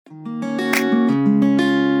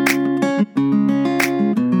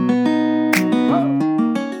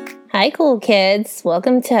Hi, cool kids.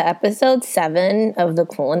 Welcome to episode 7 of the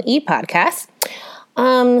Cool and E podcast.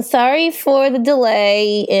 Sorry for the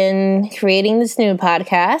delay in creating this new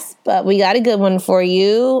podcast, but we got a good one for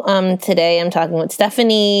you. Today I'm talking with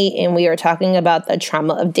Stephanie, and we are talking about the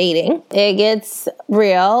trauma of dating. It gets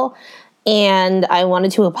real, and I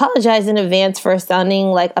wanted to apologize in advance for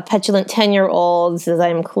sounding like a petulant 10-year-old, since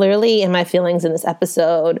I'm clearly in my feelings in this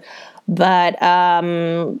episode. But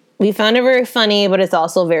we found it very funny, but it's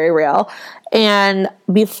also very real. And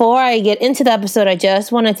before I get into the episode, I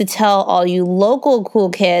just wanted to tell all you local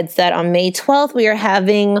cool kids that on May 12th, we are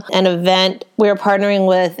having an event. We're partnering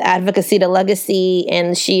with Advocacy to Legacy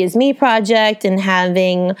and She Is Me Project and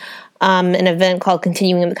having an event called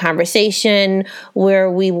Continuing the Conversation, where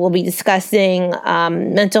we will be discussing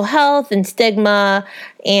mental health and stigma,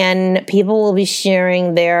 and people will be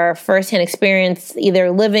sharing their firsthand experience either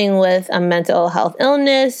living with a mental health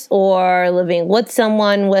illness or living with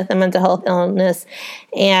someone with a mental health illness.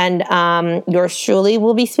 And yours truly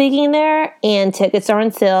will be speaking there, and tickets are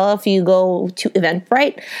on sale if you go to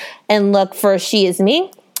Eventbrite and look for She Is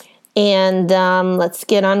Me. And let's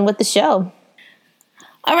get on with the show.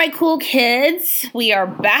 All right, cool kids, we are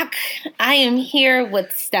back. I am here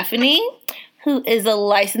with Stephanie, who is a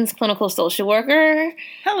licensed clinical social worker.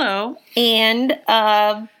 Hello. And,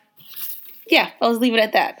 I'll just leave it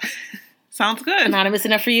at that. Sounds good. Anonymous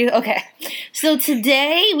enough for you? Okay. So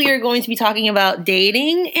today we are going to be talking about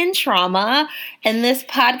dating and trauma. And this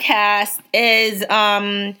podcast is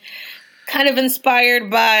kind of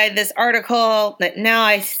inspired by this article that now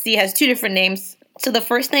I see has two different names. So the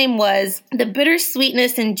first name was The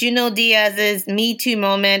Bittersweetness in Junot Díaz's Me Too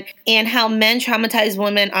Moment and How Men Traumatize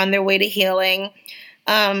Women on Their Way to Healing.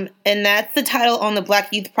 And that's the title on the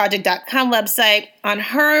blackyouthproject.com website. On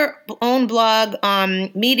her own blog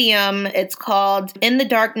on Medium, it's called In the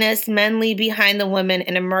Darkness, Men Leave Behind the Women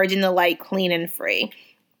and Emerge in the Light Clean and Free.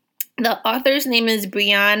 The author's name is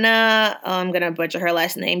Brianna, I'm going to butcher her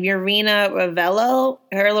last name, Urena Ravello.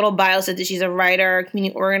 Her little bio says that she's a writer,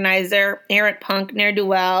 community organizer, errant punk,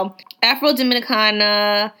 ne'er-do-well,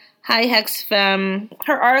 Afro-Dominicana, high hex femme.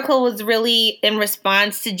 Her article was really in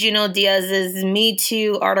response to Junot Díaz's Me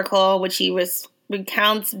Too article, which he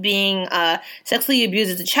recounts being sexually abused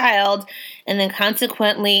as a child, and then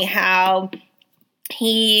consequently how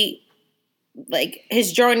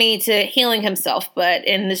his journey to healing himself, but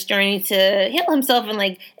in this journey to heal himself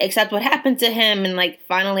and accept what happened to him and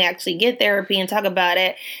finally actually get therapy and talk about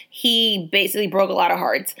it, he basically broke a lot of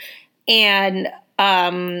hearts. And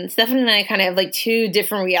Stephanie and I kind of have two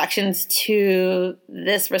different reactions to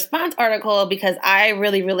this response article because I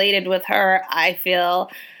really related with her. I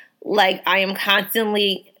feel like I am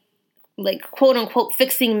constantly quote unquote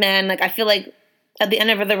fixing men. I feel like at the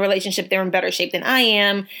end of the relationship, they're in better shape than I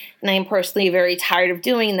am. And I am personally very tired of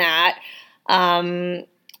doing that. And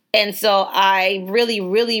so I really,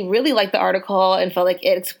 really, really liked the article and felt like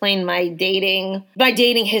it explained my dating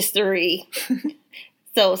history.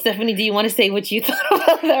 So, Stephanie, do you want to say what you thought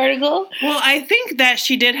about the article? Well, I think that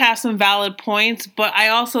she did have some valid points, but I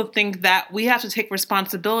also think that we have to take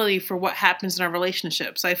responsibility for what happens in our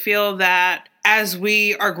relationships. I feel that as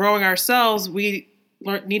we are growing ourselves, we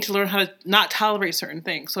need to learn how to not tolerate certain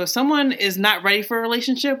things. So if someone is not ready for a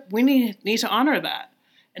relationship, we need to honor that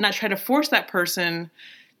and not try to force that person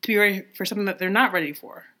to be ready for something that they're not ready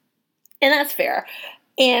for. And that's fair.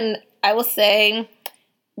 And I will say,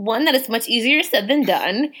 one, that is much easier said than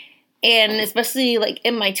done. And especially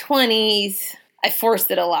in my 20s, I forced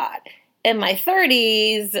it a lot. In my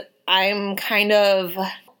 30s, I'm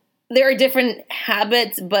there are different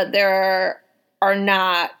habits, but there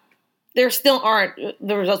still aren't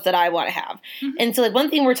the results that I want to have. Mm-hmm. And so one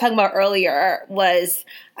thing we were talking about earlier was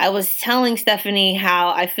I was telling Stephanie how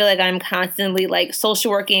I feel like I'm constantly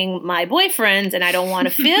social working my boyfriends, and I don't want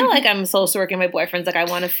to feel like I'm social working my boyfriends. I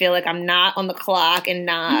want to feel like I'm not on the clock and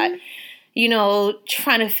not,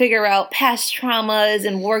 trying to figure out past traumas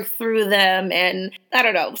and work through them. And I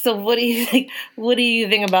don't know. So what do you think? What do you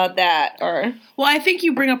think about that? Or well, I think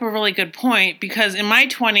you bring up a really good point because in my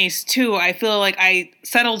 20s too, I feel like I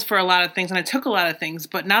settled for a lot of things and I took a lot of things.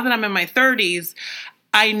 But now that I'm in my 30s,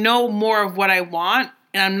 I know more of what I want,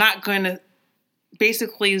 and I'm not going to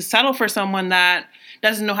basically settle for someone that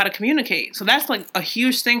doesn't know how to communicate. So that's a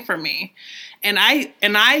huge thing for me. And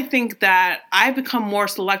I think that I've become more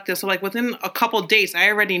selective. So within a couple dates, I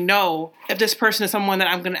already know if this person is someone that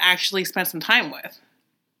I'm going to actually spend some time with.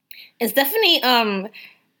 And Stephanie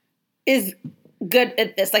is good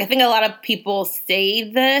at this. I think a lot of people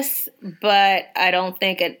say this, but I don't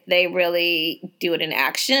think they really do it in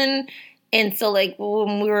action. And so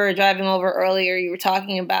when we were driving over earlier, you were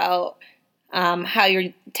talking about how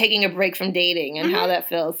you're taking a break from dating and how that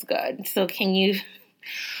feels good. So can you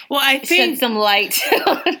I think shed some light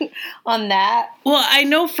on that? Well, I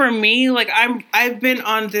know for me, like I've been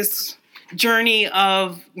on this journey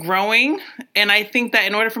of growing, and I think that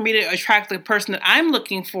in order for me to attract the person that I'm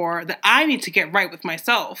looking for, that I need to get right with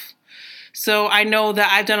myself. So I know that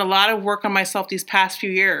I've done a lot of work on myself these past few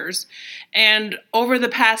years, and over the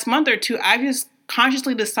past month or two, I've just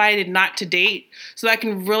consciously decided not to date so that I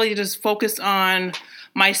can really just focus on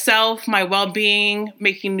myself, my well-being,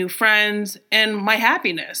 making new friends, and my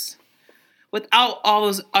happiness without all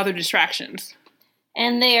those other distractions.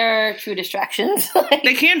 And they are true distractions.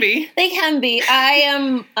 They can be. They can be. I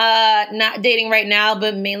am not dating right now,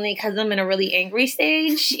 but mainly because I'm in a really angry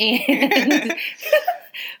stage. And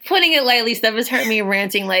putting it lightly, stuff has hurt me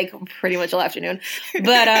ranting like pretty much all afternoon.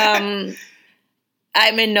 But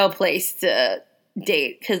I'm in no place to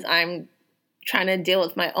date because I'm trying to deal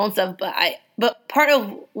with my own stuff. But part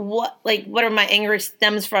of what my anger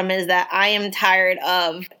stems from is that I am tired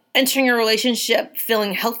of entering a relationship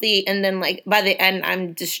feeling healthy, and then like by the end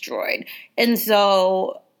I'm destroyed. And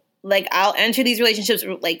so like I'll enter these relationships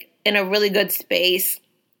like in a really good space,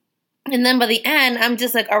 and then by the end I'm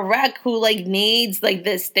just like a wreck who like needs like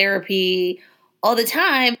this therapy all the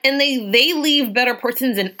time, and they leave better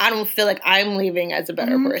persons, and I don't feel like I'm leaving as a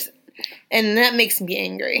better person, and that makes me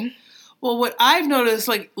angry. Well, what I've noticed,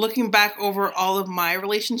 like looking back over all of my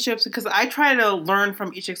relationships, because I try to learn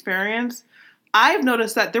from each experience, I've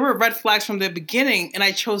noticed that there were red flags from the beginning, and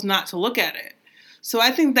I chose not to look at it. So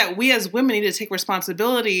I think that we as women need to take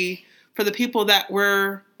responsibility for the people that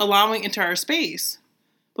we're allowing into our space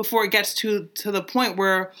before it gets to the point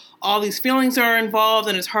where all these feelings are involved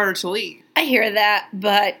and it's harder to leave. I hear that,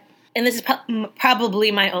 but, and this is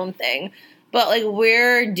probably my own thing, but like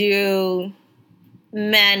where do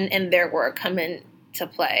men and their work come into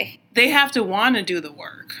play? They have to want to do the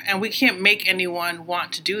work, and we can't make anyone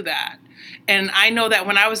want to do that. And I know that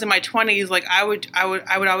when I was in my 20s, like I would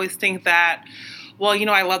always think that, well, you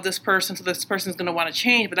know, I love this person, so this person's going to want to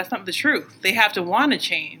change, but that's not the truth. They have to want to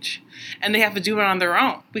change, and they have to do it on their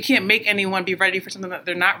own. We can't make anyone be ready for something that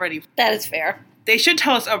they're not ready for. That is fair. They should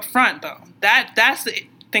tell us up front, though. That's the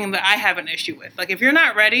thing that I have an issue with. Like, if you're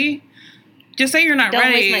not ready, just say you're not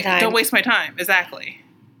ready. Waste my time. Don't waste my time. Exactly.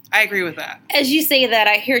 I agree with that. As you say that,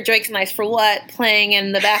 I hear Drake's Nice for What playing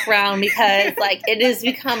in the background because, like, it has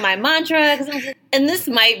become my mantra. And this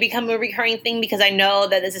might become a recurring thing because I know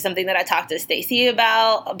that this is something that I talked to Stacey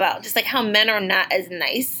about just, like, how men are not as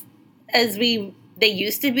nice as they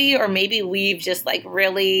used to be, or maybe we've just, like,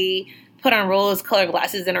 really put on rose-colored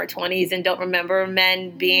glasses in our 20s and don't remember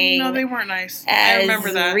men being no, they weren't nice. I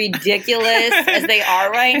remember that. Ridiculous as they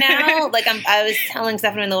are right now. Like I was telling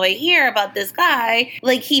Stephanie on the way here about this guy.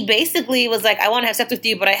 Like he basically was like, I want to have sex with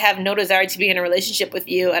you, but I have no desire to be in a relationship with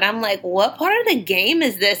you. And I'm like, what part of the game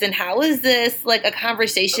is this? And how is this like a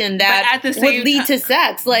conversation that would lead to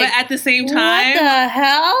sex? Like, but at the same time, what the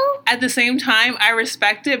hell? At the same time, I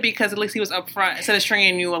respect it because at least he was upfront instead of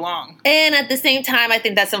stringing you along. And at the same time, I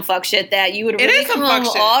think that's some fuck shit that you would really come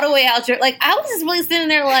all the way out your, like, I was just really sitting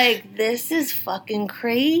there like, this is fucking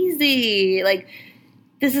crazy. Like,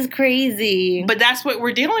 this is crazy. But that's what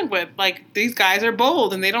we're dealing with. Like, these guys are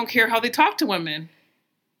bold and they don't care how they talk to women.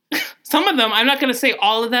 Some of them, I'm not going to say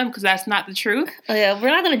all of them because that's not the truth. Oh, yeah, we're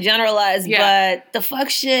not going to generalize, but the fuck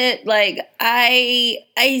shit, like, I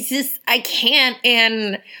can't.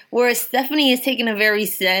 And whereas Stephanie has taken a very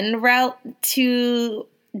zen route to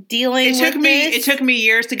dealing with this. It took me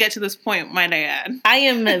years to get to this point, might I add. I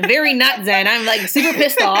am very not zen. I'm like super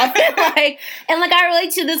pissed off. I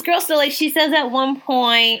relate to this girl. So like she says at one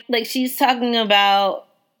point, like she's talking about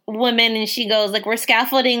women and she goes like, we're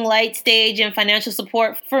scaffolding light stage and financial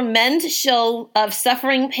support for men to show of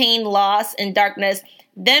suffering, pain, loss, and darkness,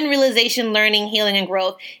 then realization, learning, healing, and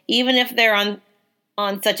growth, even if they're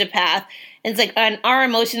on such a path. It's like, and our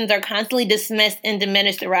emotions are constantly dismissed and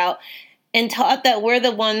diminished throughout, and taught that we're the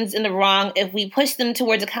ones in the wrong if we push them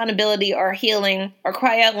towards accountability or healing or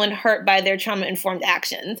cry out when hurt by their trauma-informed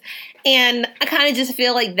actions. And I kind of just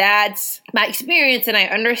feel like that's my experience, and I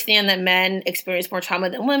understand that men experience more trauma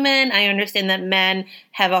than women. I understand that men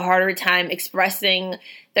have a harder time expressing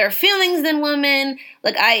their feelings than women.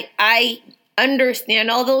 Like, I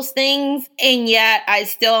understand all those things, and yet I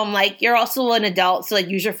still am like, you're also an adult, so like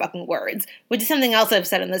use your fucking words, which is something else I've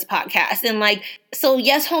said in this podcast. And like, so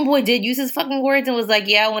yes, homeboy did use his fucking words and was like,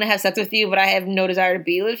 yeah, I want to have sex with you, but I have no desire to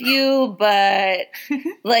be with you. But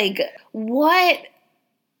like, what?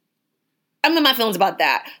 I'm in my feelings about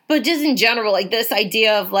that. But just in general, like this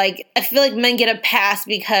idea of like, I feel like men get a pass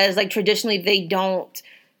because like traditionally they don't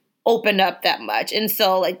open up that much. And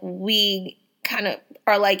so like we kind of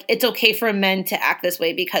are like, it's okay for men to act this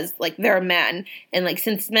way because, like, they're men. And, like,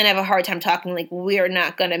 since men have a hard time talking, like, we're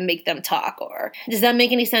not going to make them talk. Or does that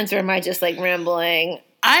make any sense, or am I just, like, rambling?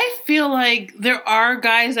 I feel like there are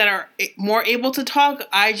guys that are more able to talk.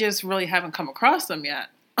 I just really haven't come across them yet.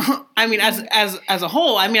 I mean, as a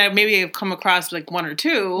whole, I mean, maybe I've come across like one or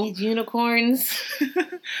two. These unicorns.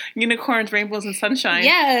 Unicorns, rainbows, and sunshine.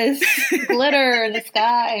 Yes. Glitter in the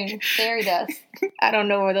sky. Fairy dust. I don't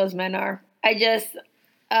know where those men are. I just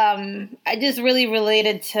really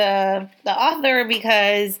related to the author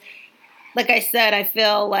because, like I said, I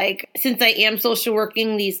feel like since I am social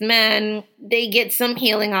working these men, they get some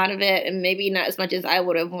healing out of it, and maybe not as much as I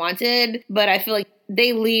would have wanted, but I feel like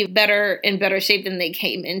they leave in better shape than they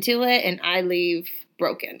came into it, and I leave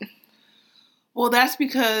broken. Well, that's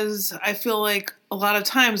because I feel like a lot of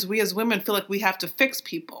times we as women feel like we have to fix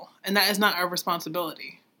people, and that is not our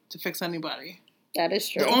responsibility to fix anybody. That is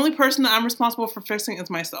true. The only person that I'm responsible for fixing is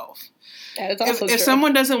myself. That is also true. If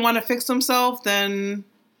someone doesn't want to fix themselves, then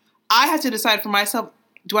I have to decide for myself,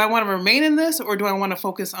 do I want to remain in this or do I want to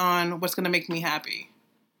focus on what's going to make me happy?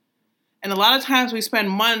 And a lot of times we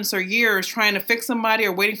spend months or years trying to fix somebody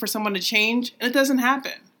or waiting for someone to change, and it doesn't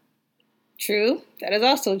happen. True. That is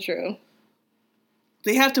also true.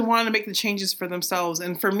 They have to want to make the changes for themselves.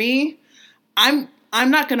 And for me, I'm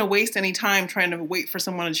not going to waste any time trying to wait for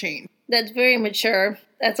someone to change. That's very mature.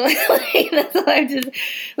 That's what that's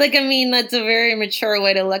a very mature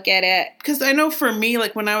way to look at it. Because I know for me,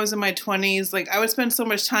 like when I was in my 20s, like I would spend so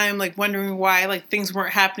much time like wondering why like things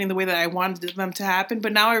weren't happening the way that I wanted them to happen.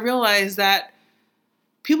 But now I realize that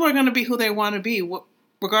people are going to be who they want to be,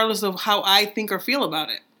 regardless of how I think or feel about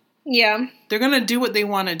it. Yeah. They're going to do what they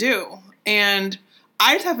want to do. And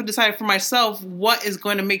I just have to decide for myself what is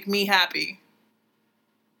going to make me happy.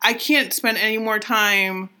 I can't spend any more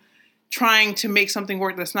time trying to make something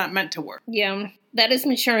work that's not meant to work. Yeah, that is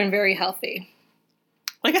mature and very healthy.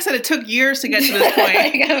 Like I said, it took years to get to this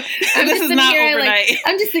point. This is not overnight. Like,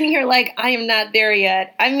 I'm just sitting here like, I am not there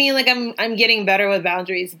yet. I mean, like, I'm getting better with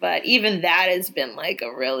boundaries, but even that has been like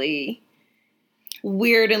a really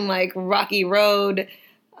weird and like rocky road.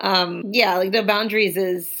 Yeah, like the boundaries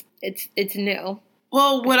it's new.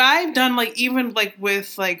 Well, what I've done, like even like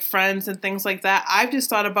with like friends and things like that, I've just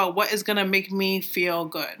thought about what is going to make me feel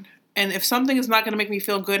good. And if something is not going to make me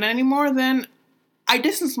feel good anymore, then I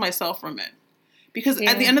distance myself from it. Because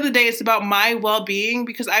at the end of the day, it's about my well-being,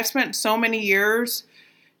 because I've spent so many years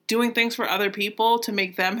doing things for other people to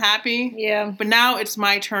make them happy. Yeah. But now it's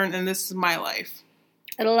my turn and this is my life.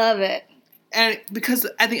 I love it. And because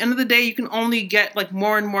at the end of the day, you can only get like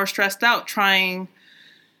more and more stressed out trying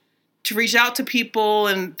to reach out to people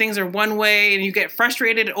and things are one way and you get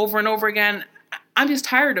frustrated over and over again. I'm just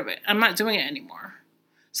tired of it. I'm not doing it anymore.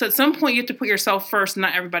 So at some point you have to put yourself first,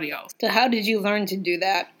 not everybody else. So how did you learn to do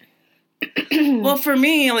that? Well, for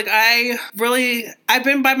me, like I've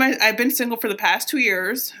been single for the past 2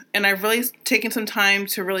 years, and I've really taken some time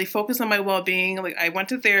to really focus on my well-being. Like I went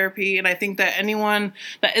to therapy, and I think that anyone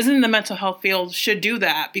that isn't in the mental health field should do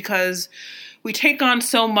that, because we take on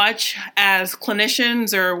so much as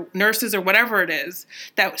clinicians or nurses or whatever it is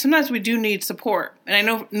that sometimes we do need support. And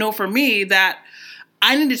I know for me that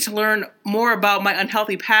I needed to learn more about my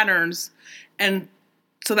unhealthy patterns, and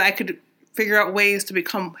so that I could figure out ways to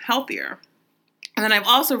become healthier. And then I've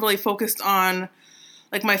also really focused on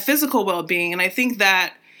like my physical well-being. And I think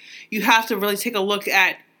that you have to really take a look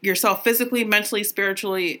at yourself physically, mentally,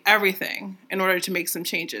 spiritually, everything in order to make some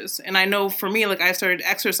changes. And I know for me, like I started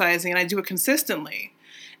exercising and I do it consistently.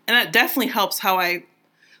 And that definitely helps how I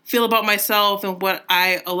feel about myself and what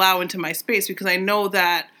I allow into my space, because I know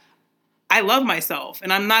that I love myself,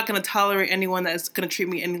 and I'm not going to tolerate anyone that's going to treat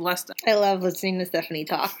me any less than. I love listening to Stephanie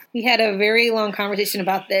talk. We had a very long conversation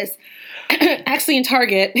about this, actually in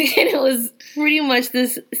Target, and it was pretty much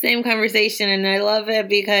this same conversation, and I love it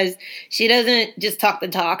because she doesn't just talk the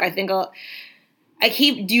talk. I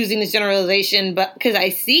keep using this generalization, but because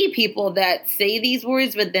I see people that say these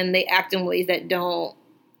words, but then they act in ways that don't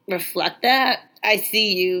reflect that. I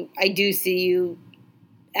do see you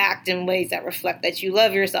act in ways that reflect that you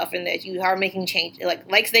love yourself and that you are making change.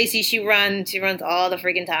 Like Stacey, she runs all the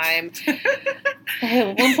freaking time.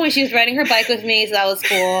 At one point she was riding her bike with me, so that was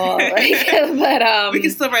cool. But we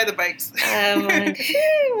can still ride the bikes.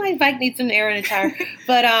 My bike needs some air in a tire.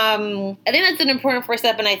 But I think that's an important first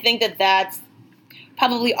step, and I think that that's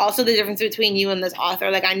probably also the difference between you and this author.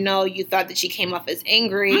 Like, I know you thought that she came off as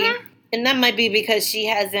angry. Mm-hmm. And that might be because she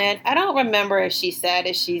hasn't, I don't remember if she said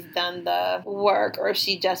if she's done the work or if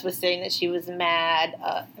she just was saying that she was mad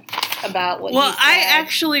about what he said. Well, I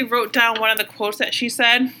actually wrote down one of the quotes that she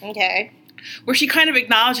said. Okay. where she kind of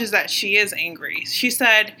acknowledges that she is angry. She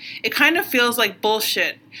said, "It kind of feels like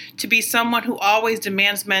bullshit to be someone who always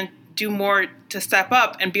demands men do more to step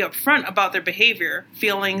up and be upfront about their behavior,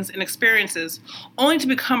 feelings, and experiences, only to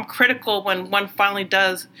become critical when one finally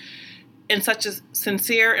does in such a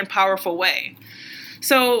sincere and powerful way."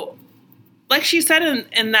 So, like she said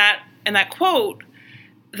in that quote,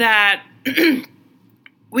 that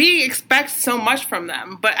we expect so much from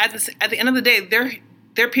them, but at the end of the day,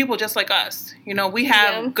 they're people just like us. You know, we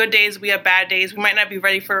have good days, we have bad days. We might not be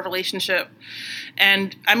ready for a relationship.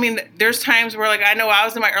 And I mean, there's times where, like, I know I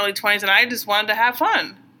was in my early 20s and I just wanted to have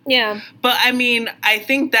fun. Yeah. But I mean, I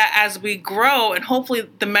think that as we grow, and hopefully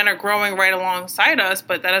the men are growing right alongside us,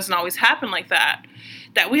 but that doesn't always happen like that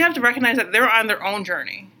we have to recognize that they're on their own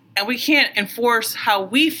journey. And we can't enforce how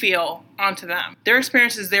we feel onto them. Their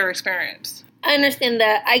experience is their experience. I understand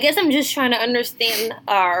that. I guess I'm just trying to understand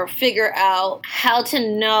or figure out how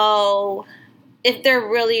to know if they're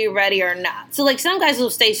really ready or not. So, like, some guys will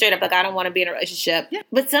stay straight up, like, I don't want to be in a relationship. Yeah.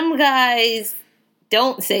 But some guys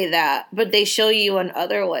don't say that, but they show you in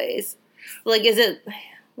other ways. Like, is it,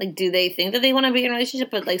 like, do they think that they want to be in a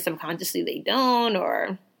relationship, but, like, subconsciously they don't,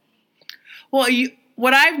 or? Well,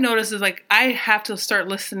 what I've noticed is, like, I have to start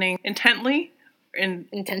listening intently.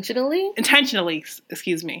 Intentionally,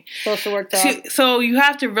 excuse me. Social work talk. So you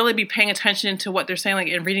have to really be paying attention to what they're saying, like,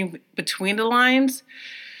 and reading between the lines,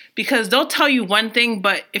 because they'll tell you one thing,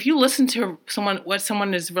 but if you listen to what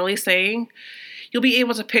someone is really saying, you'll be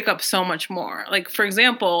able to pick up so much more. Like, for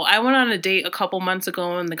example, I went on a date a couple months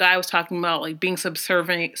ago, and the guy was talking about, like, being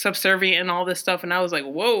subservient and all this stuff, and I was like,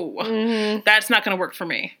 whoa, that's not going to work for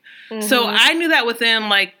me. Mm-hmm. So I knew that within,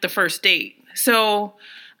 like, the first date. So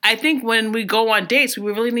I think when we go on dates,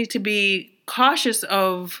 we really need to be cautious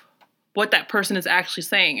of what that person is actually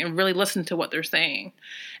saying and really listen to what they're saying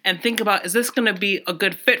and think about, is this going to be a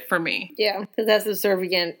good fit for me? Yeah, because that's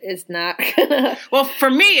subservient is not. Well, for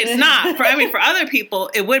me, it's not. For other people,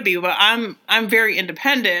 it would be, but I'm very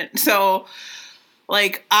independent. So,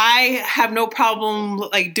 like, I have no problem,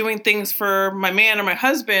 like, doing things for my man or my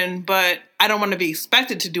husband, but I don't want to be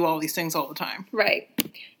expected to do all these things all the time. Right.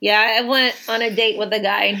 Yeah, I went on a date with a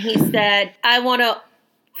guy, and he said, I want to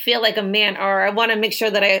feel like a man, or I want to make sure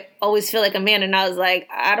that I always feel like a man. And I was like,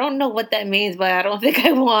 I don't know what that means, but I don't think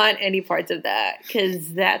I want any parts of that,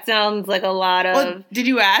 because that sounds like a lot of... Well, did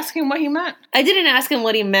you ask him what he meant? I didn't ask him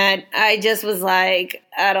what he meant. I just was like,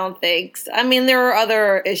 I don't think so. I mean, there were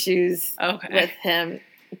other issues with him,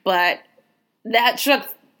 but that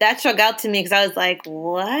struck out to me, because I was like,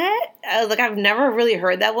 what? I was like, I've never really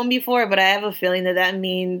heard that one before, but I have a feeling that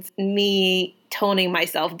means me toning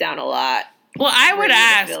myself down a lot. Well, I would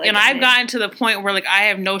ask, like, and I've gotten to the point where, like, I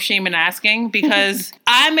have no shame in asking, because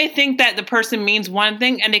I may think that the person means one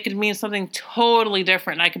thing and it could mean something totally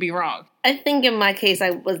different, and I could be wrong. I think in my case, I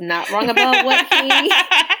was not wrong about what he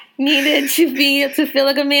needed to be to feel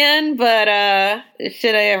like a man, but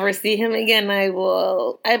should I ever see him again,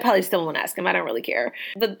 I probably still won't ask him. I don't really care.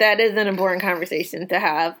 But that is an important conversation to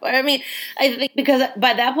have. I mean, I think because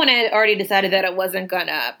by that point, I had already decided that it wasn't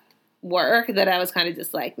gonna work, that I was kind of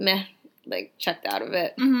just like, meh. Like, checked out of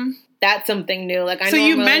it. Mm-hmm. That's something new. Like, so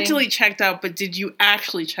you mentally checked out, but did you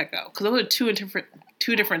actually check out? Because those are two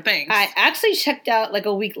different things. I actually checked out like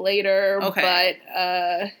a week later. Okay,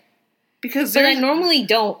 but I normally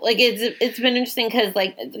don't. Like, it's been interesting because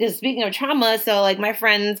speaking of trauma, so, like, my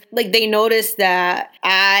friends, like, they noticed that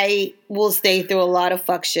I will stay through a lot of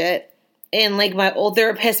fuck shit. And, like, my old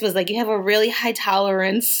therapist was like, you have a really high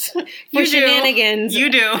tolerance for shenanigans.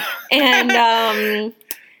 You do.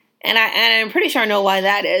 And I'm pretty sure I know why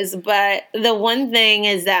that is. But the one thing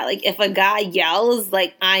is that, like, if a guy yells,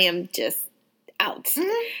 like, I am just out.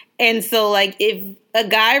 Mm-hmm. And so, like, if a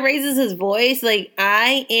guy raises his voice, like,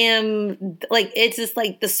 I am, like, it's just,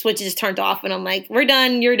 like, the switch is turned off. And I'm like, we're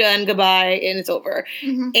done, you're done, goodbye, and it's over.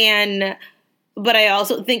 Mm-hmm. But I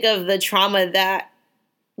also think of the trauma that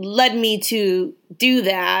led me to do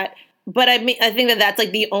that. But I think that that's,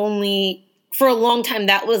 like, the only, for a long time,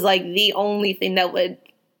 that was, like, the only thing that would,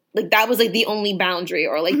 like, that was, like, the only boundary,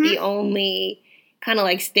 or, like, the only kind of,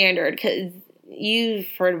 like, standard, because you've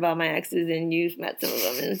heard about my exes and you've met some of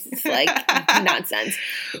them, and it's just, like, nonsense.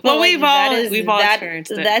 But, well, like, we've all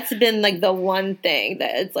experienced it. That's been, like, the one thing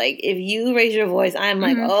that it's, like, if you raise your voice, I'm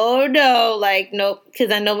like, oh, no, like, nope,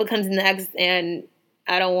 because I know what comes next, and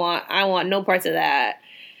I want no parts of that.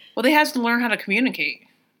 Well, they have to learn how to communicate.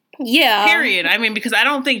 Yeah. Period. I mean, because I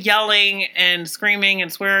don't think yelling and screaming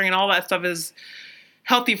and swearing and all that stuff is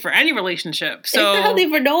healthy for any relationship. So it's not healthy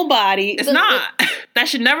for nobody. It's not. That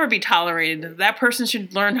should never be tolerated. That person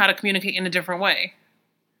should learn how to communicate in a different way.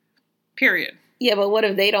 Period. Yeah, but what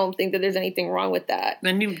if they don't think that there's anything wrong with that?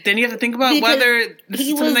 Then you have to think about Because whether this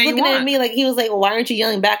he is something was that you looking want. at me like, he was like, why aren't you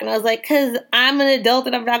yelling back? And I was like, because I'm an adult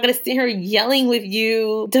and I'm not going to sit here yelling with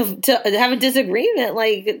you to have a disagreement.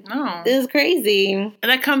 Like, No. this is crazy. And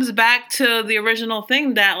that comes back to the original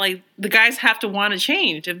thing that, like, the guys have to want to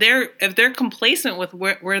change. If they're complacent with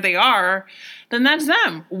where they are, then that's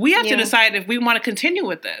them. We have to decide if we want to continue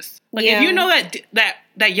with this. Like, if you know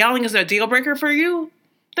that yelling is a deal breaker for you,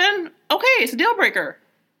 then okay, it's a deal breaker.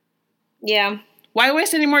 Yeah. Why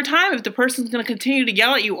waste any more time if the person's going to continue to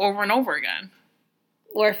yell at you over and over again?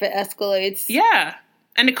 Or if it escalates. Yeah.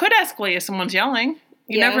 And it could escalate if someone's yelling.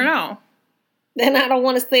 You never know. Then I don't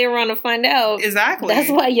want to stay around and find out. Exactly. That's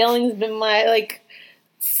why yelling's been my, like,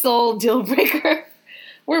 sole deal breaker.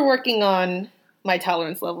 We're working on my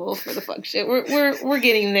tolerance level for the fuck shit. We're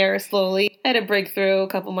getting there slowly. I had a breakthrough a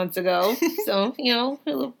couple months ago. So,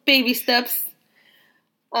 little baby steps.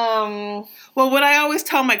 Well, what I always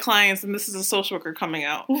tell my clients, and this is a social worker coming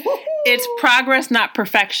out, it's progress, not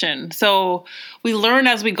perfection. So we learn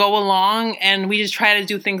as we go along, and we just try to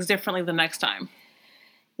do things differently the next time.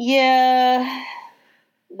 Yeah,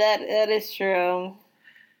 that is true.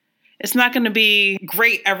 It's not going to be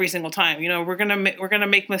great every single time. We're gonna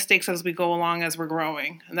make mistakes as we go along, as we're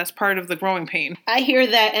growing, and that's part of the growing pain. I hear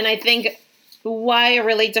that, and I think why I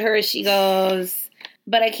relate to her is she goes,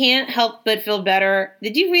 but I can't help but feel better.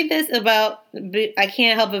 Did you read this about, I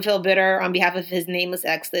can't help but feel bitter on behalf of his nameless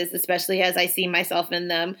exes, especially as I see myself in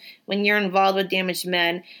them. When you're involved with damaged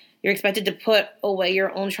men, you're expected to put away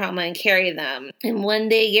your own trauma and carry them. And when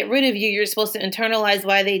they get rid of you, you're supposed to internalize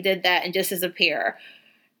why they did that and just disappear.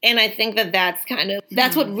 And I think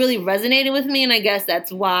that's what really resonated with me. And I guess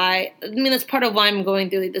that's why, that's part of why I'm going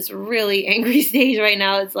through this really angry stage right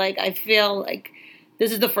now. It's like, I feel like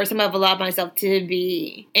this is the first time I've allowed myself to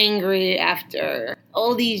be angry after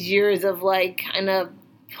all these years of, like, kind of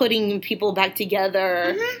putting people back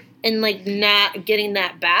together and, like, not getting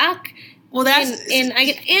that back. Well, that's and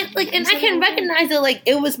I can recognize that, like,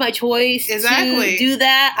 it was my choice to do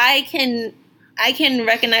that. I can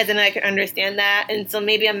recognize and I can understand that, and so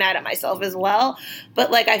maybe I'm mad at myself as well. But,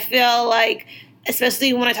 like, I feel like,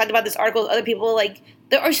 especially when I talked about this article with other people, like,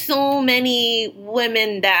 there are so many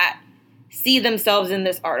women that see themselves in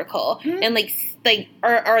this article and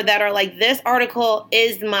or that are like, this article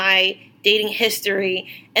is my dating history,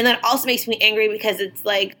 and that also makes me angry because it's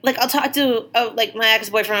like I'll talk to my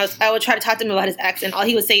ex-boyfriend. I would try to talk to him about his ex, and all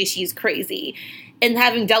he would say is she's crazy. And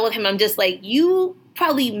having dealt with him, I'm just like, you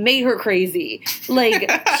probably made her crazy. Like,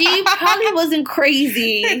 she probably wasn't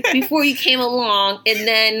crazy before you came along, and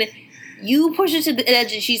then you push her to the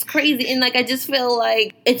edge and she's crazy. And, like, I just feel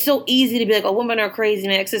like it's so easy to be like, oh, women are crazy,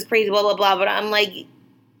 my ex is crazy, blah, blah, blah. But I'm like,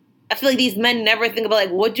 I feel like these men never think about,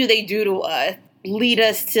 like, what do they do to us? Lead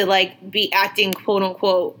us to, like, be acting, quote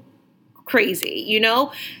unquote, crazy,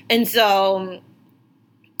 And so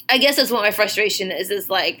I guess that's what my frustration is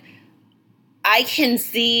like, I can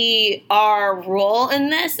see our role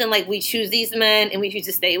in this, and, like, we choose these men and we choose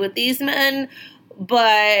to stay with these men.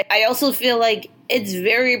 But I also feel like it's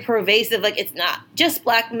very pervasive. Like, it's not just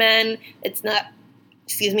black men. It's not,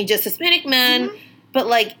 just Hispanic men. But,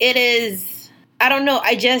 like, it is, I don't know.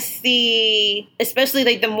 I just see, especially,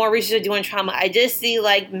 like, the more research I do on trauma, I just see,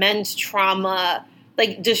 like, men's trauma,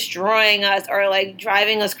 like, destroying us or, like,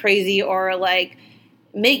 driving us crazy or, like,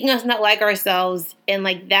 making us not like ourselves. And,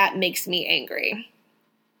 like, that makes me angry.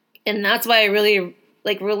 And that's why I really,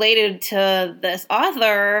 like, related to this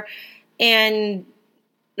author. And,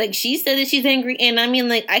 like, she said that she's angry, and I mean,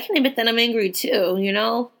 like, I can admit that I'm angry too,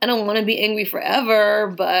 I don't want to be angry forever,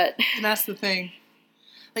 but... And that's the thing.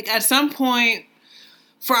 Like, at some point,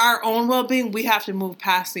 for our own well-being, we have to move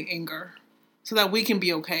past the anger so that we can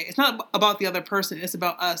be okay. It's not about the other person, it's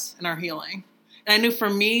about us and our healing. And I knew for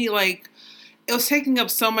me, like, it was taking up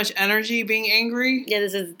so much energy being angry. Yeah,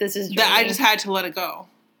 this is draining. That I just had to let it go.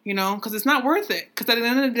 Because it's not worth it. Because at the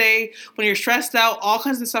end of the day, when you're stressed out, all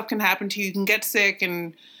kinds of stuff can happen to you. You can get sick,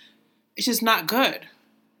 and it's just not good.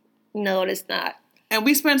 No, it's not. And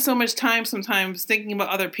we spend so much time sometimes thinking about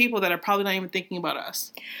other people that are probably not even thinking about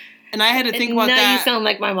us. And I had to think about that. Now you sound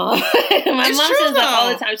like my mom. My mom says that all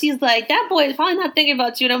the time. She's like, that boy is probably not thinking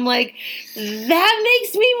about you. And I'm like, that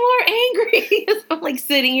makes me more angry. I'm, like,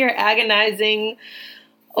 sitting here agonizing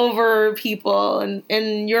over people.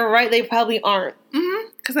 And you're right, they probably aren't.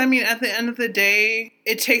 Because, I mean, at the end of the day,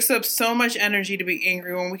 it takes up so much energy to be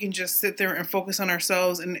angry when we can just sit there and focus on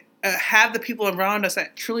ourselves and have the people around us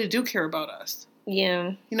that truly do care about us.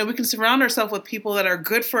 Yeah. We can surround ourselves with people that are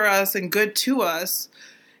good for us and good to us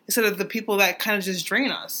instead of the people that kind of just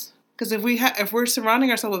drain us. Because if we're surrounding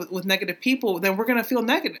ourselves with negative people, then we're going to feel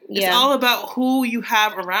negative. Yeah. It's all about who you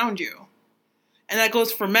have around you. And that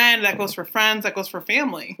goes for men, that goes for friends, that goes for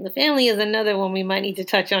family. The family is another one we might need to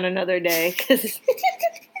touch on another day. Because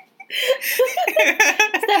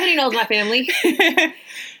Stephanie knows my family. I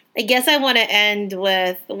guess I want to end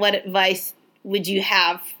with, what advice would you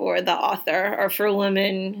have for the author or for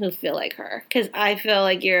women who feel like her? Because I feel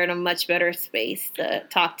like you're in a much better space to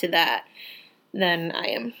talk to that than I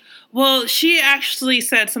am. Well, she actually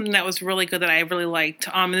said something that was really good that I really liked.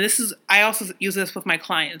 And I also use this with my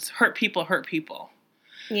clients. Hurt people hurt people.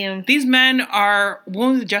 Yeah. These men are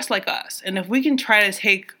wounded just like us. And if we can try to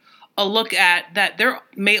take a look at that they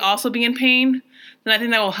may also be in pain, then I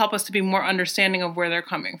think that will help us to be more understanding of where they're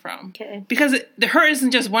coming from. Okay. Because the hurt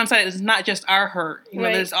isn't just one side. It's not just our hurt.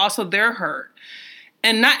 Right. There's also their hurt.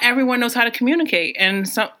 And not everyone knows how to communicate. And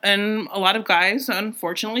a lot of guys,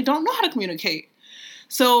 unfortunately, don't know how to communicate.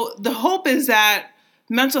 So the hope is that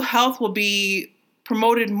mental health will be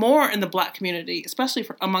promoted more in the Black community, especially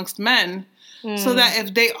amongst men, so that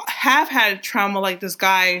if they have had trauma like this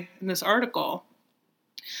guy in this article,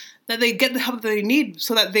 that they get the help that they need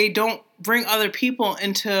so that they don't bring other people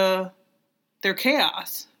into their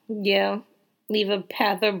chaos. Yeah. Leave a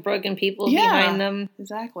path of broken people behind them.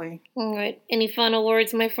 Exactly. All right. Any final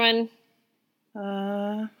words, my friend?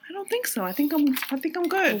 I don't think so. I think I'm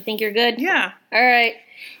good. You think you're good? Yeah. All right.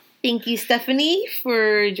 Thank you, Stephanie,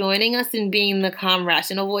 for joining us and being the calm,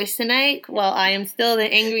 rational voice tonight. Well, I am still the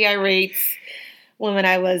angry, irate woman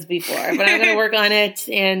I was before, but I'm going to work on it.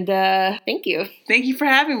 And thank you. Thank you for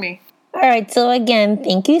having me. All right. So again,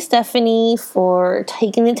 thank you, Stephanie, for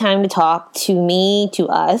taking the time to talk to me, to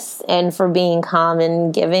us, and for being calm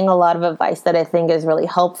and giving a lot of advice that I think is really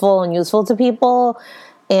helpful and useful to people,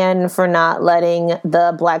 and for not letting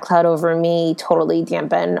the black cloud over me totally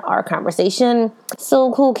dampen our conversation.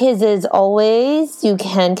 So Cool Kids, as always, you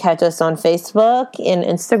can catch us on Facebook and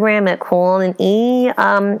Instagram at Cool and E.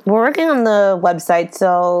 We're working on the website,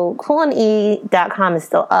 so coolandE.com is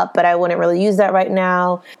still up, but I wouldn't really use that right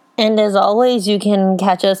now. And as always, you can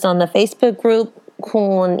catch us on the Facebook group,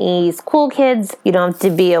 Cool and E's Cool Kids. You don't have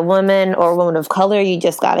to be a woman or a woman of color. You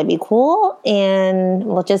just got to be cool. And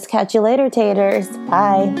we'll just catch you later, taters.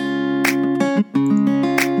 Bye.